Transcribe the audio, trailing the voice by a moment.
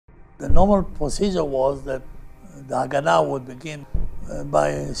The normal procedure was that the Haganah would begin by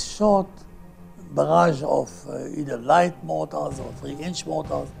a short barrage of either light mortars or 3-inch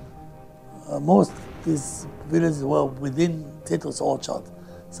mortars. Most of these villages were within citrus orchards,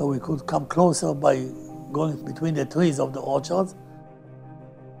 so we could come closer by going between the trees of the orchards.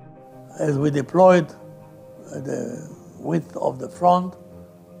 As we deployed the width of the front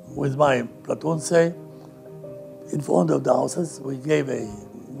with my platoon, say, in front of the houses, we gave a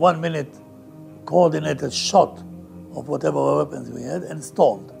 1-minute coordinated shot of whatever weapons we had and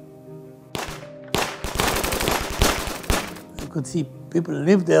stormed. You could see people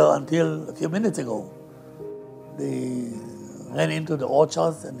lived there until a few minutes ago. They ran into the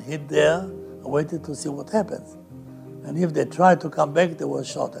orchards and hid there and waited to see what happens. And if they tried to come back, they were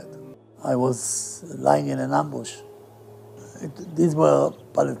shot at. I was lying in an ambush. These were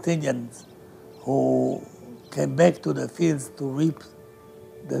Palestinians who came back to the fields to reap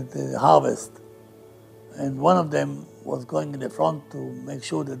the harvest. And one of them was going in the front to make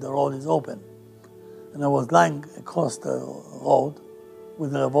sure that the road is open. And I was lying across the road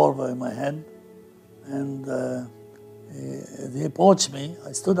with a revolver in my hand. And as he approached me,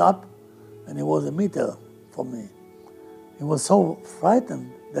 I stood up, and he was a meter from me. He was so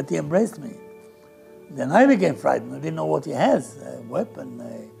frightened that he embraced me. Then I became frightened. I didn't know what he has, a weapon,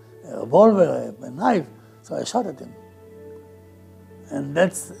 a revolver, a knife. So I shot at him. And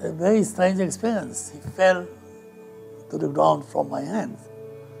that's a very strange experience. He fell to the ground from my hands.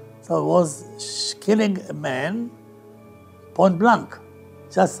 So I was killing a man point blank,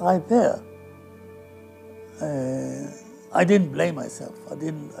 just right there. I didn't blame myself. I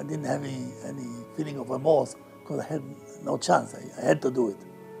didn't have any feeling of remorse because I had no chance. I had to do it.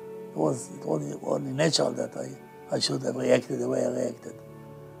 It was only natural that I should have reacted the way I reacted.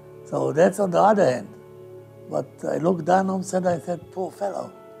 So that's on the other hand. But I looked down on him and I said, poor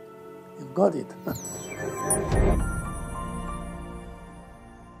fellow, you've got it.